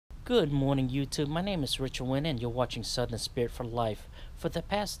Good morning, YouTube. My name is Richard Wynn, and you're watching Southern Spirit for Life. For the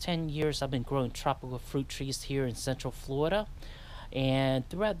past 10 years, I've been growing tropical fruit trees here in Central Florida. And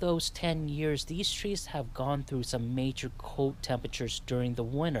throughout those 10 years, these trees have gone through some major cold temperatures during the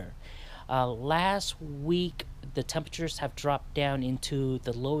winter. Last week, the temperatures have dropped down into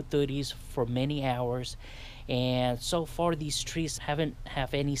the low 30s for many hours. And so far, these trees haven't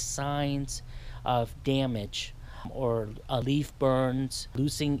have any signs of damage or leaf burns,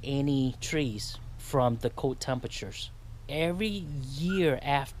 losing any trees from the cold temperatures. Every year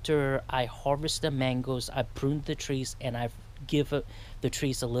after I harvest the mangoes, I prune the trees and I give the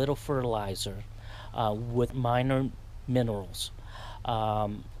trees a little fertilizer with minor minerals.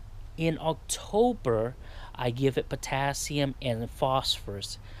 In October, I give it potassium and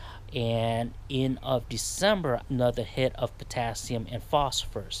phosphorus. And in December, another hit of potassium and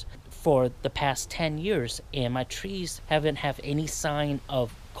phosphorus for the past 10 years, and my trees haven't had any sign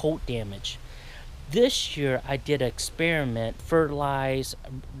of cold damage. This year I did an experiment, fertilize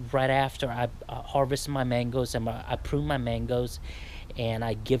right after I harvest my mangoes and I prune my mangoes, and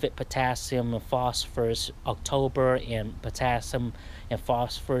I give it potassium and phosphorus October and potassium and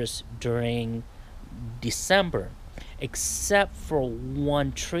phosphorus during December, except for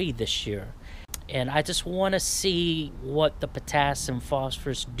one tree this year. And I just want to see what the potassium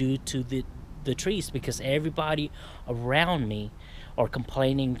phosphorus do to the trees, because everybody around me are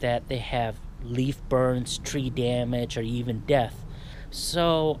complaining that they have leaf burns, tree damage, or even death.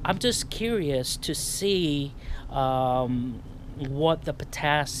 So I'm just curious to see what the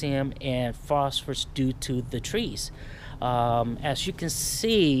potassium and phosphorus do to the trees. As you can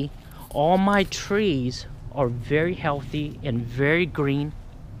see, all my trees are very healthy and very green.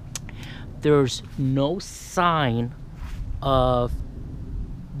 There's no sign of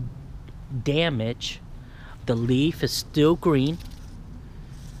damage. The leaf is still green,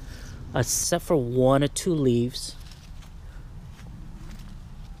 except for one or two leaves.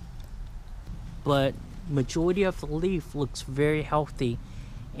 But majority of the leaf looks very healthy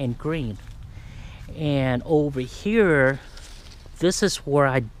and green. And over here, this is where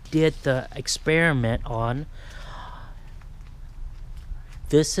I did the experiment on.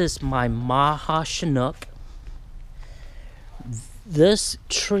 This is my Maha chanok. This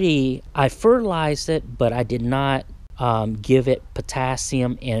tree, I fertilized it, but I did not give it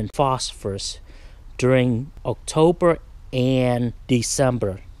potassium and phosphorus during October and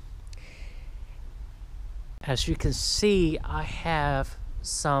December. As you can see, I have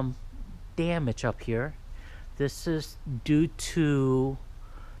some damage up here. This is due to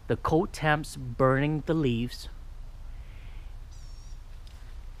the cold temps burning the leaves.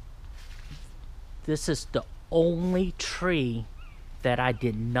 This is the only tree that I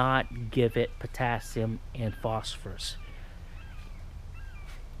did not give it potassium and phosphorus.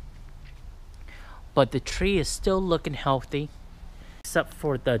 But the tree is still looking healthy, except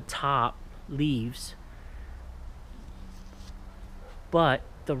for the top leaves. But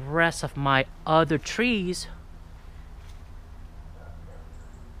the rest of my other trees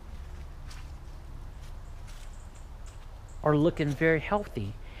are looking very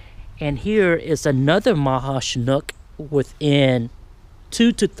healthy. And here is another Maha chanok within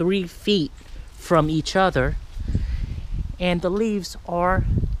 2 to 3 feet from each other, and the leaves are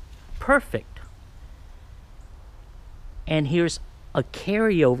perfect. And here's a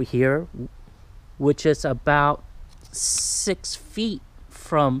carry over here, which is about 6 feet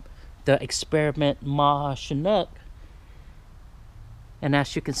from the experiment Maha chanok, and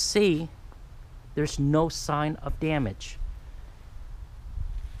as you can see, there's no sign of damage.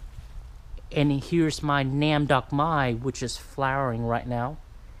 And here's my Namdok Mai, which is flowering right now,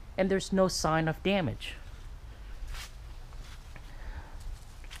 and there's no sign of damage.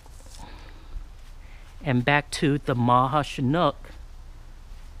 And back to the Maha chanok.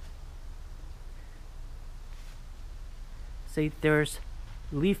 See, there's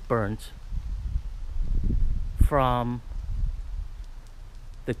leaf burns from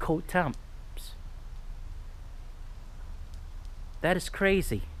the cold temps. That is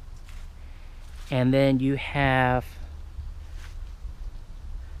crazy. And then you have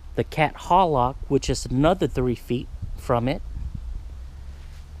the cat hollock, which is another 3 feet from it.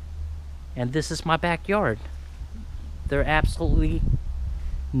 And this is my backyard. There absolutely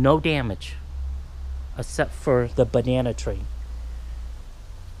no damage, except for the banana tree.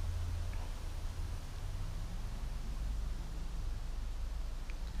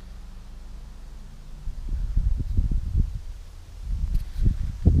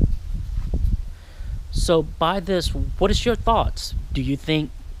 So by this, what is your thoughts? Do you think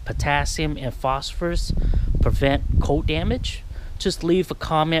potassium and phosphorus prevent cold damage? just leave a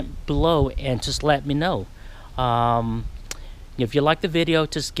comment below and just let me know. If you like the video,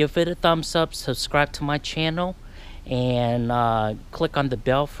 just give it a thumbs up, subscribe to my channel, and click on the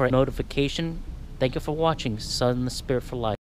bell for notification. Thank you for watching Southern Spirit for Life.